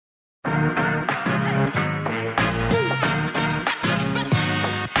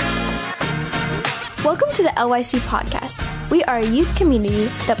Welcome to the LYC podcast. We are a youth community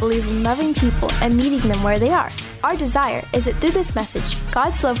that believes in loving people and meeting them where they are. Our desire is that through this message,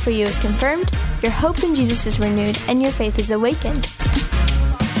 God's love for you is confirmed, your hope in Jesus is renewed, and your faith is awakened.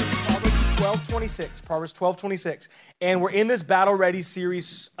 Proverbs 12:26. And we're in this Battle Ready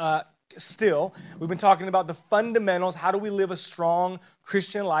series still. We've been talking about the fundamentals. How do we live a strong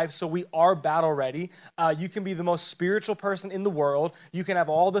Christian life so we are battle ready? You can be the most spiritual person in the world. You can have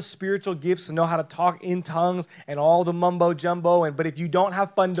all the spiritual gifts and know how to talk in tongues and all the mumbo jumbo. But if you don't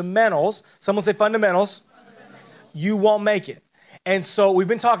have fundamentals, someone say fundamentals, you won't make it. And so we've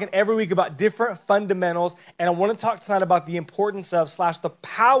been talking every week about different fundamentals. And I want to talk tonight about the importance of / the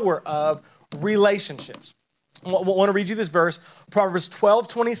power of relationships. I want to read you this verse, Proverbs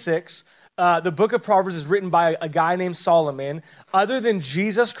 12:26. The book of Proverbs is written by a guy named Solomon. Other than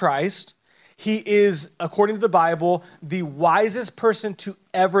Jesus Christ, he is, according to the Bible, the wisest person to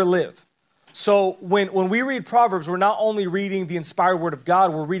ever live. So when we read Proverbs, we're not only reading the inspired word of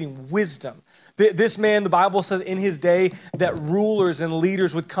God, we're reading wisdom. This man, the Bible says in his day that rulers and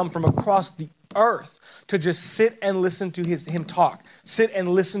leaders would come from across the earth to just sit and listen to him talk, sit and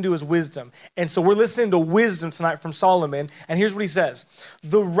listen to his wisdom. And so we're listening to wisdom tonight from Solomon. And here's what he says.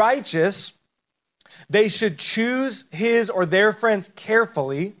 The righteous, they should choose his or their friends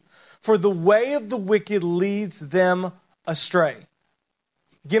carefully, for the way of the wicked leads them astray.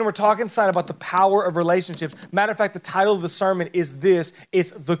 Again, we're talking tonight about the power of relationships. Matter of fact, the title of the sermon is this.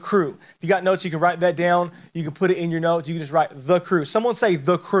 It's The Crew. If you got notes, you can write that down. You can put it in your notes. You can just write The Crew. Someone say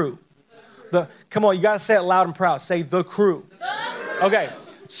The Crew. Come on, you got to say it loud and proud. Say The Crew. Okay,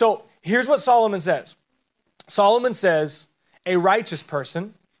 so here's what Solomon says. Solomon says, a righteous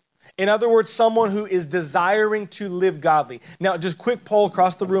person, in other words, someone who is desiring to live godly. Now, just quick poll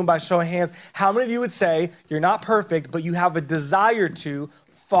across the room by show of hands. How many of you would say you're not perfect, but you have a desire to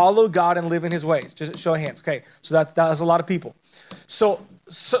follow God and live in his ways? Just show of hands. Okay, so that's a lot of people. So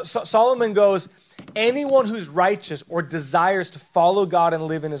Solomon goes, anyone who's righteous or desires to follow God and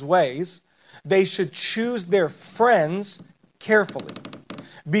live in his ways, they should choose their friends carefully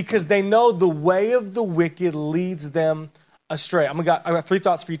because they know the way of the wicked leads them astray. I got 3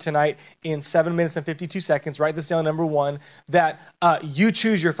 thoughts for you tonight in 7 minutes and 52 seconds. Write this down. Number 1, that you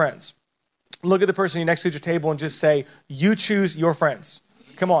choose your friends. Look at the person next to your table and just say, you choose your friends.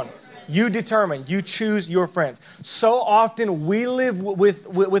 Come on. You determine. You choose your friends. So often we live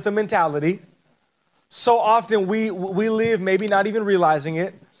with a mentality. So often we live maybe not even realizing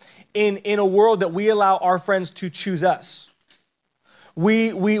it. In a world that we allow our friends to choose us.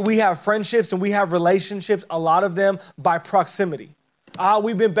 We have friendships and we have relationships, a lot of them by proximity.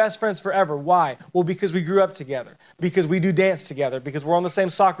 We've been best friends forever. Why? Well, because we grew up together, because we do dance together, because we're on the same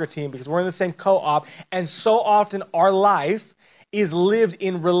soccer team, because we're in the same co-op. And so often our life is lived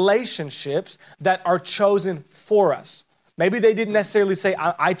in relationships that are chosen for us. Maybe they didn't necessarily say,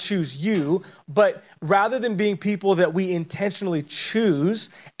 I choose you, but rather than being people that we intentionally choose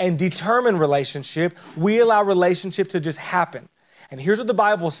and determine relationship, we allow relationship to just happen. And here's what the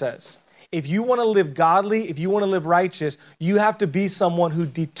Bible says. If you want to live godly, if you want to live righteous, you have to be someone who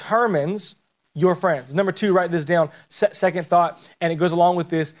determines your friends. Number 2, write this down, second thought, and it goes along with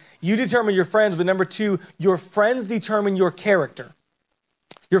this. You determine your friends, but number 2, your friends determine your character.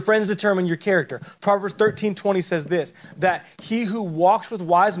 Your friends determine your character. Proverbs 13:20 says this, that he who walks with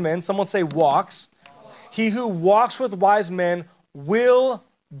wise men, someone say walks, he who walks with wise men will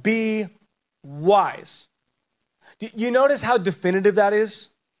be wise. You notice how definitive that is?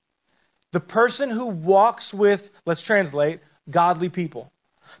 The person who walks with, let's translate, godly people.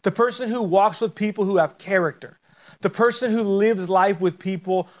 The person who walks with people who have character. The person who lives life with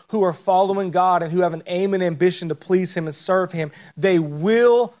people who are following God and who have an aim and ambition to please him and serve him, they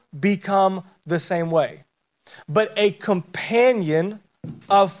will become the same way. But a companion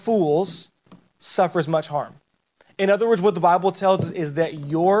of fools suffers much harm. In other words, what the Bible tells us is that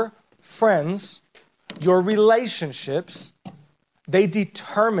your friends, your relationships, they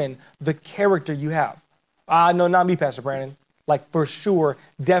determine the character you have. No, not me, Pastor Brandon. Like for sure,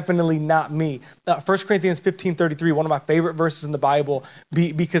 definitely not me. 1 Corinthians 15:33, one of my favorite verses in the Bible,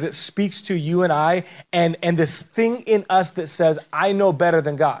 because it speaks to you and I and this thing in us that says, I know better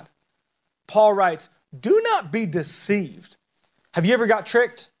than God. Paul writes, do not be deceived. Have you ever got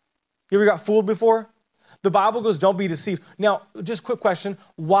tricked? You ever got fooled before? The Bible goes, don't be deceived. Now, just quick question.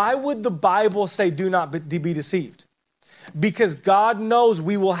 Why would the Bible say do not be deceived? Because God knows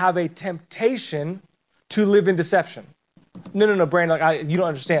we will have a temptation to live in deception. No, Brandon, you don't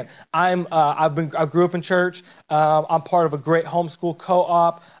understand. I grew up in church. I'm part of a great homeschool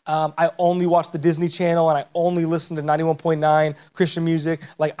co-op. I only watch the Disney Channel and I only listen to 91.9 Christian music.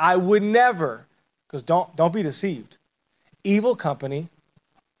 Like, I would never, because don't be deceived. Evil company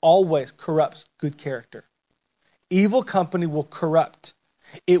always corrupts good character. Evil company will corrupt.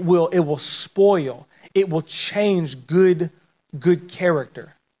 It will spoil. It will change good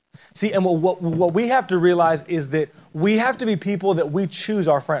character. See, and what we have to realize is that we have to be people that we choose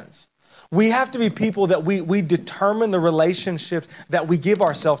our friends. We have to be people that we determine the relationships that we give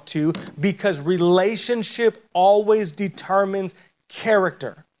ourselves to, because relationship always determines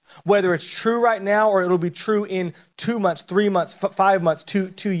character. Whether it's true right now or it'll be true in 2 months, 3 months, 5 months,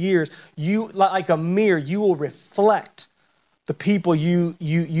 2 years, you, like a mirror, you will reflect the people you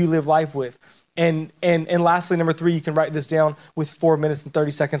live life with. And lastly, number 3, you can write this down with 4 minutes and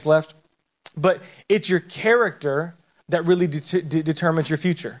 30 seconds left. But it's your character that really determines your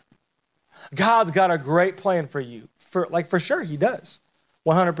future. God's got a great plan for you. For sure, he does.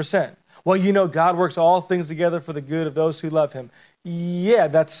 100%. Well, God works all things together for the good of those who love him. Yeah,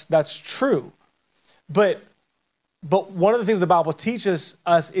 that's true. But one of the things the Bible teaches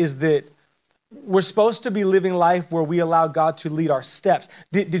us is that we're supposed to be living life where we allow God to lead our steps.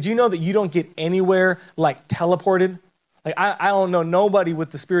 Did you know that you don't get anywhere like teleported? Like, I don't know nobody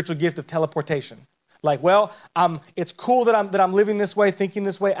with the spiritual gift of teleportation. Like, well, it's cool that I'm living this way, thinking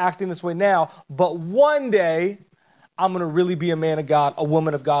this way, acting this way now, but one day I'm going to really be a man of God, a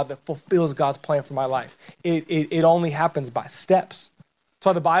woman of God that fulfills God's plan for my life. It only happens by steps. That's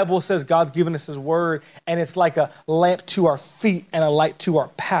why the Bible says God's given us his word, and it's like a lamp to our feet and a light to our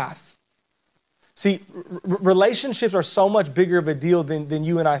path. See, relationships are so much bigger of a deal than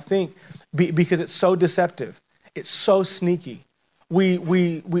you and I think, because it's so deceptive. It's so sneaky. We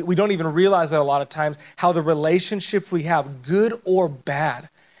don't even realize that a lot of times, how the relationships we have, good or bad,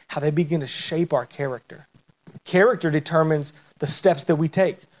 how they begin to shape our character. Character determines the steps that we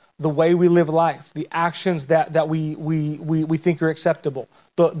take, the way we live life, the actions that we think are acceptable,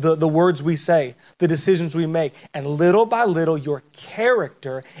 the words we say, the decisions we make. And little by little, your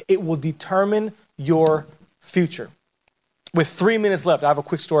character, it will determine your future. With 3 minutes left, I have a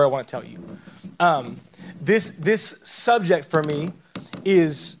quick story I want to tell you. This subject for me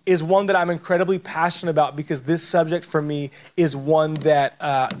is one that I'm incredibly passionate about, because this subject for me is one that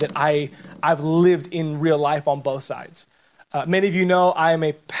I've lived in real life on both sides. Many of you know I am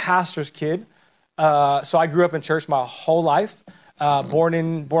a pastor's kid, so I grew up in church my whole life. Born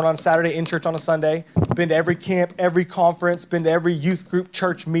on Saturday, in church on a Sunday. Been to every camp, every conference. Been to every youth group,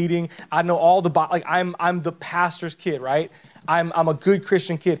 church meeting. I know all I'm the pastor's kid, right? I'm a good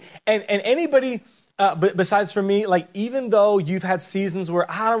Christian kid, and anybody. But besides for me, like, even though you've had seasons where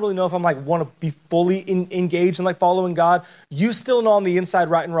I don't really know if I'm want to be fully engaged in following God, you still know on the inside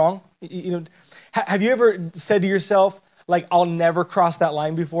right and wrong. Have you ever said to yourself, I'll never cross that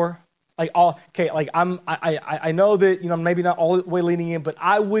line before? I know that, I'm maybe not all the way leaning in, but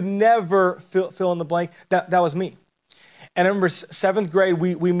I would never fill in the blank. That was me. And I remember 7th grade,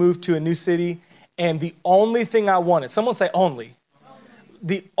 we moved to a new city, and the only thing I wanted, someone say only.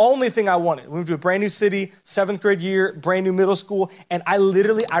 The only thing I wanted, we moved to a brand new city, 7th grade year, brand new middle school, and I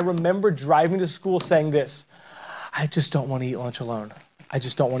remember driving to school saying this: I just don't want to eat lunch alone. I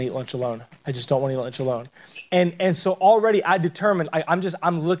just don't want to eat lunch alone. I just don't want to eat lunch alone. And so already I determined,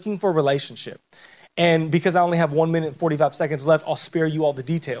 I'm looking for a relationship. And because I only have 1 minute and 45 seconds left, I'll spare you all the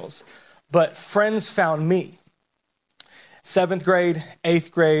details. But friends found me. 7th grade,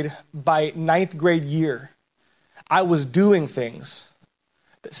 8th grade, by 9th grade year, I was doing things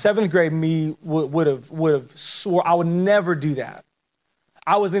that 7th grade me would have swore I would never do that.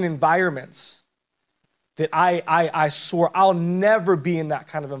 I was in environments that I swore I'll never be in that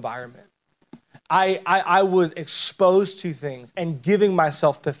kind of environment. I was exposed to things and giving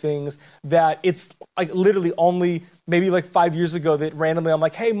myself to things that it's literally only maybe 5 years ago that randomly I'm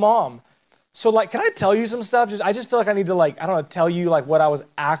hey, Mom, so can I tell you some stuff? I just feel I need to tell you what I was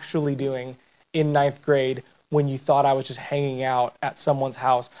actually doing in 9th grade when you thought I was just hanging out at someone's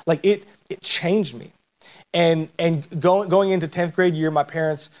house. It changed me. And going into 10th grade year, my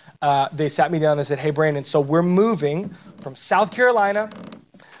parents, they sat me down and said, hey, Brandon, so we're moving from South Carolina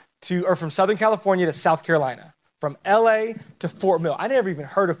from Southern California to South Carolina, from LA to Fort Mill. I never even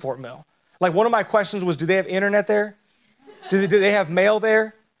heard of Fort Mill. One of my questions was, do they have internet there? Do they have mail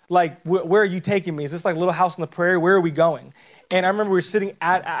there? Where are you taking me? Is this Little House on the Prairie? Where are we going? And I remember we were sitting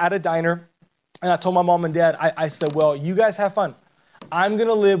at a diner, and I told my mom and dad, I said, well, you guys have fun. I'm going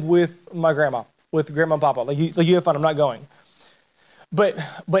to live with my grandma, with grandma and papa. You have fun. I'm not going. But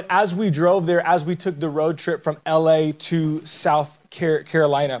as we drove there, as we took the road trip from LA to South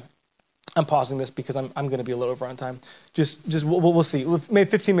Carolina, I'm pausing this because I'm going to be a little over on time. Just we'll see. Maybe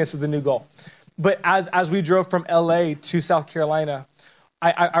 15 minutes is the new goal. But as we drove from LA to South Carolina,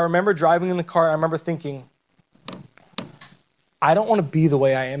 I remember driving in the car. I remember thinking, I don't want to be the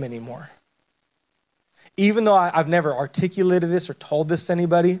way I am anymore. Even though I've never articulated this or told this to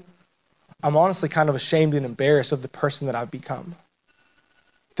anybody, I'm honestly kind of ashamed and embarrassed of the person that I've become.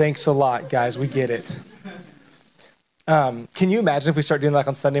 Thanks a lot, guys. We get it. Can you imagine if we start doing like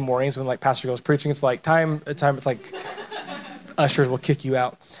on Sunday mornings when like Pastor goes preaching, it's like time, it's like ushers will kick you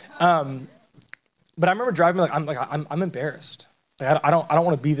out. But I remember driving I'm embarrassed. Like I don't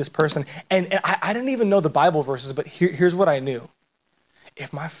want to be this person. And I didn't even know the Bible verses, but here's what I knew.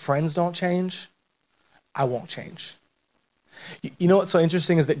 If my friends don't change, I won't change. You know what's so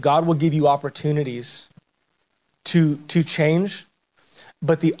interesting is that God will give you opportunities to change,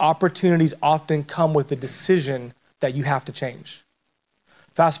 but the opportunities often come with the decision that you have to change.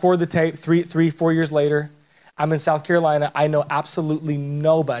 Fast forward the tape, 4 years later, I'm in South Carolina. I know absolutely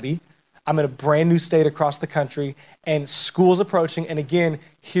nobody. I'm in a brand new state across the country, and school's approaching. And again,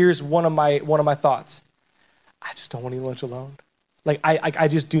 here's one of my thoughts. I just don't want to eat lunch alone. Like I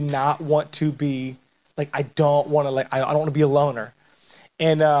just do not want to be like I don't want to be a loner.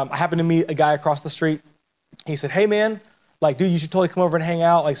 And I happened to meet a guy across the street. He said, "Hey man, like dude, you should totally come over and hang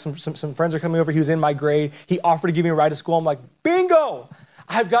out. Like some friends are coming over." He was in my grade. He offered to give me a ride to school. I'm like, bingo!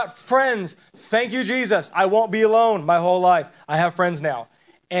 I've got friends. Thank you, Jesus. I won't be alone my whole life. I have friends now.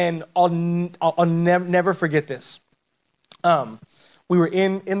 And I'll never forget this. We were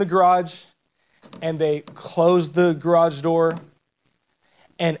in the garage, and they closed the garage door,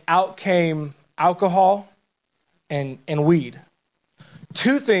 and out came alcohol and weed.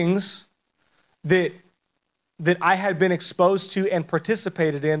 Two things that I had been exposed to and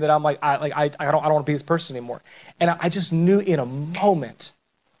participated in that I'm like, I don't want to be this person anymore. And I just knew in a moment,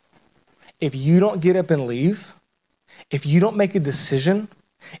 if you don't get up and leave, if you don't make a decision,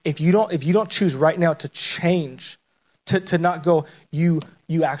 if you don't choose right now to change, to not go, you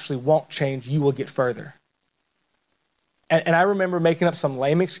actually won't change, you will get further. And I remember making up some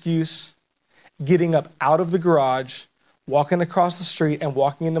lame excuse, getting up out of the garage, walking across the street and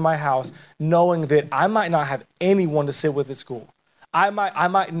walking into my house, knowing that I might not have anyone to sit with at school. I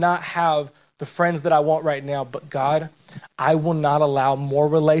might not have the friends that I want right now, but God, I will not allow more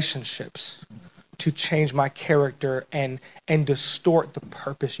relationships to change my character and distort the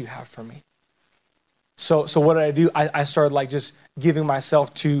purpose you have for me. So what did I do? I started like just giving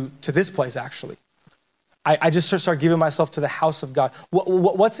myself to this place actually. I just started giving myself to the house of God.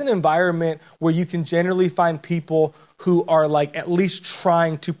 What's an environment where you can generally find people who are like at least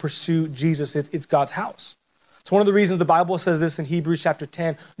trying to pursue Jesus? It's God's house. It's one of the reasons the Bible says this in Hebrews chapter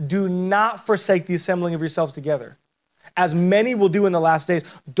 10, do not forsake the assembling of yourselves together. As many will do in the last days,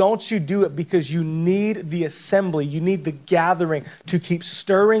 don't you do it because you need the assembly, you need the gathering to keep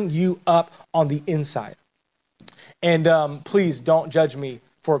stirring you up on the inside. And please don't judge me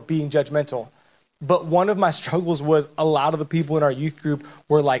for being judgmental. But one of my struggles was a lot of the people in our youth group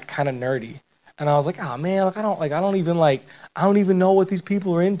were like kind of nerdy. And I was like, oh man, I don't even know what these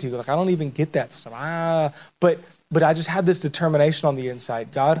people are into. Like, I don't even get that stuff. But I just had this determination on the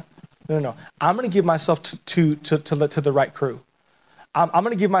inside. God, no. I'm going to give myself to the right crew. I'm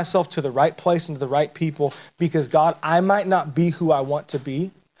going to give myself to the right place and to the right people because God, I might not be who I want to be.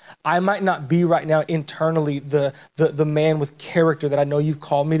 I might not be right now internally the man with character that I know you've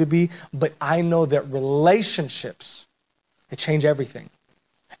called me to be, but I know that relationships, they change everything.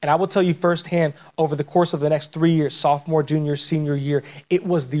 And I will tell you firsthand, over the course of the next 3 years, sophomore, junior, senior year, it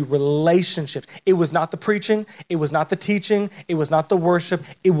was the relationships. It was not the preaching. It was not the teaching. It was not the worship.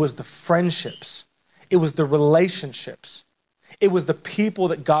 It was the friendships. It was the relationships. It was the people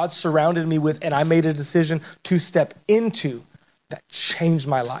that God surrounded me with, and I made a decision to step into that changed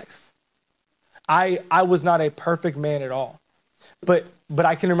my life. I was not a perfect man at all. But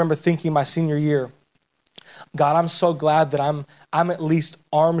I can remember thinking my senior year, God, I'm so glad that I'm at least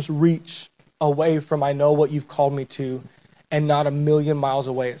arm's reach away from I know what you've called me to and not a million miles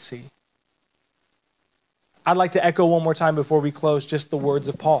away at sea. I'd like to echo one more time before we close just the words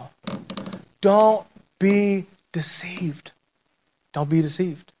of Paul. Don't be deceived. Don't be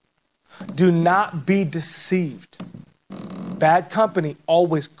deceived. Do not be deceived. Bad company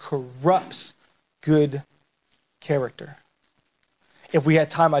always corrupts good character. If we had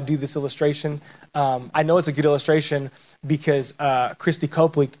time, I'd do this illustration. I know it's a good illustration because Christy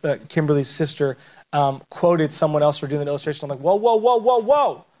Copley, Kimberly's sister, quoted someone else for doing the illustration. I'm like,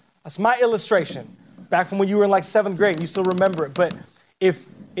 whoa. That's my illustration. Back from when you were in like 7th grade, and you still remember it. But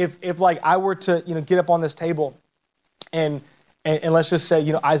if like I were to, get up on this table and let's just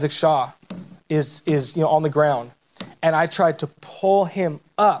say, Isaac Shaw is on the ground, and I tried to pull him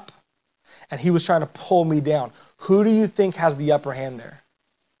up and he was trying to pull me down, who do you think has the upper hand there?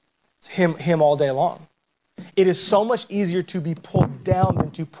 It's him all day long. It is so much easier to be pulled down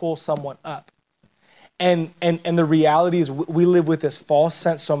than to pull someone up. And the reality is we live with this false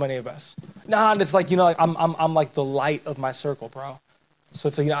sense, so many of us. And it's like, I'm like the light of my circle, bro. So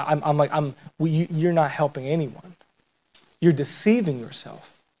it's like, you're not helping anyone. You're deceiving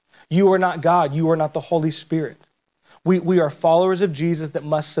yourself. You are not God. You are not the Holy Spirit. We are followers of Jesus that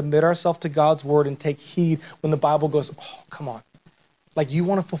must submit ourselves to God's word and take heed when the Bible goes, oh, come on. Like, you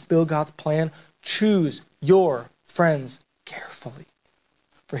want to fulfill God's plan? Choose your friends carefully.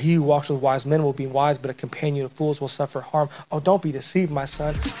 For he who walks with wise men will be wise, but a companion of fools will suffer harm. Oh, don't be deceived, my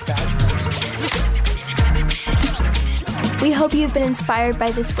son. We hope you've been inspired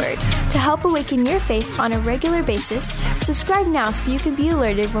by this word. To help awaken your faith on a regular basis, subscribe now so you can be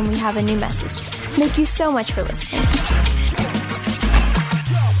alerted when we have a new message. Thank you so much for listening.